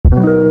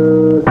Did you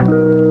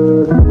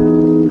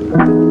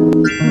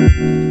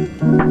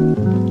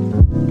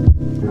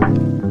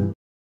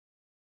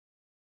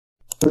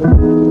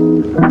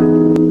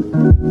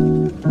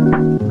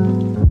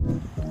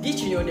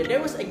know that there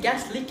was a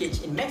gas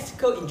leakage in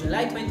Mexico in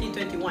July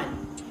 2021?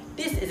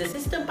 This is a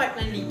system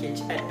pipeline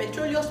leakage at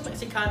Petroleos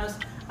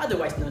Mexicanos,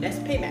 otherwise known as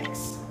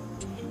Pemex.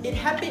 It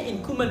happened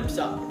in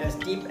Mrsm, as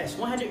deep as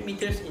 100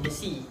 meters in the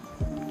sea.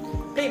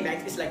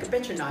 Pemex is like a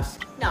Petronas.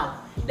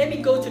 Now, let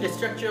me go to the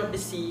structure of the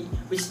sea,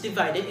 which is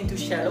divided into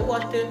shallow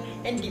water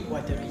and deep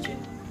water region.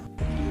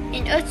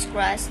 In Earth's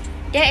crust,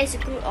 there is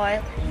crude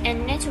oil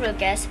and natural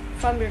gas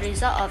from the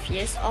result of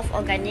years of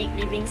organic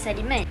living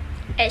sediment.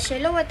 At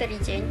shallow water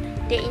region,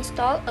 they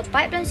installed a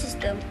pipeline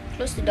system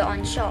close to the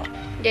onshore.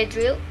 They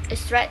drilled,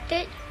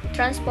 extracted,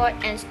 transport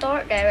and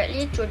stored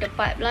directly through the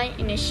pipeline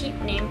in a ship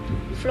named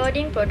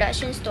Floating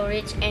Production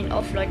Storage and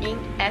Offloading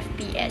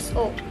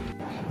FPSO.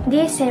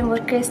 They send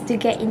workers to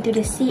get into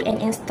the sea and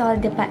install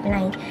the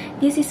pipeline.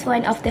 This is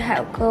one of the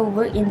hardcore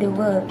work in the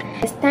world.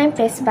 As time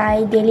passes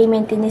by, daily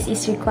maintenance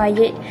is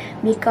required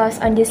because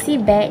on the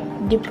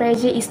seabed, the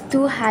pressure is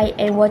too high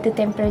and water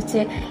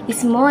temperature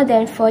is more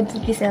than 4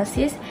 degrees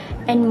Celsius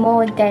and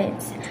more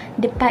dense.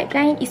 The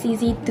pipeline is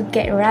easy to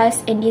get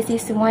rust, and this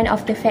is one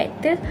of the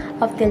factors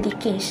of the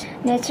leakage.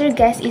 Natural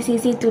gas is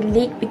easy to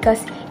leak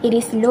because it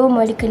is low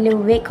molecular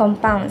weight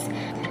compounds.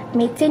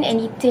 Methane and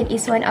ethane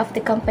is one of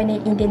the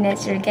components in the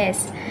natural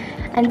gas.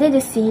 Under the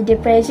sea, the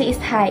pressure is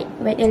high.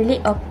 When a leak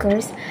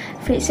occurs,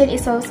 friction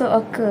is also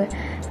occur.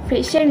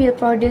 Friction will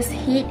produce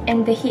heat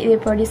and the heat will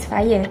produce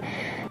fire.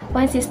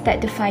 Once you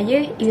start the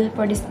fire, it will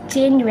produce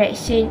chain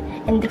reaction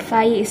and the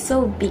fire is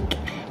so big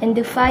and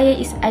the fire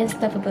is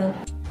unstoppable.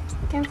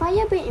 Can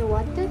fire burn in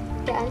water?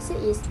 The answer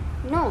is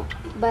no,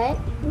 but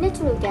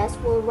natural gas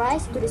will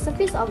rise to the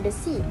surface of the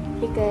sea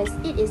because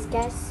it is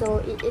gas, so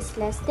it is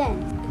less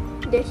dense.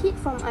 The heat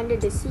from under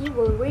the sea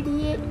will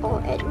radiate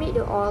or admit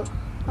the oil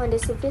on the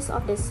surface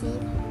of the sea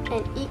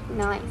and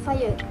ignite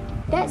fire.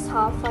 That's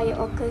how fire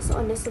occurs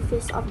on the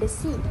surface of the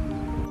sea.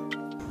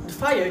 The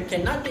fire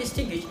cannot be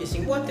extinguished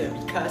using water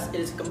because it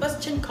is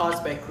combustion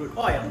caused by crude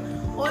oil.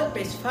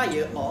 Oil-based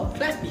fire or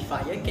Class B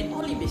fire can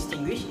only be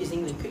extinguished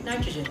using liquid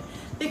nitrogen.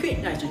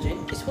 Liquid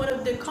nitrogen is one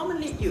of the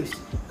commonly used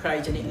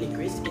cryogenic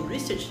liquids in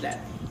research lab.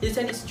 It is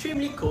an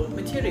extremely cold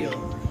material.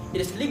 It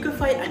is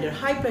liquefied under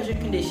high pressure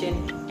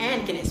condition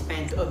and can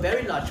expand to a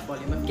very large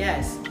volume of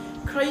gas.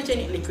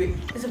 Cryogenic liquid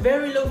has a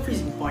very low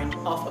freezing point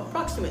of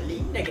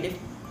approximately negative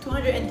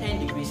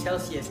 210 degrees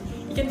Celsius.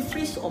 It can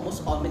freeze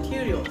almost all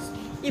materials.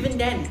 Even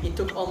then, it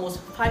took almost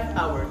 5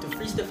 hours to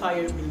freeze the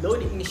fire below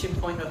the ignition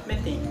point of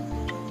methane.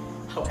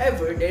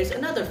 However, there is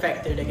another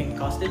factor that can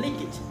cause the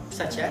leakage,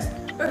 such as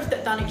earth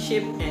tectonic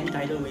shift and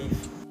tidal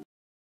wave.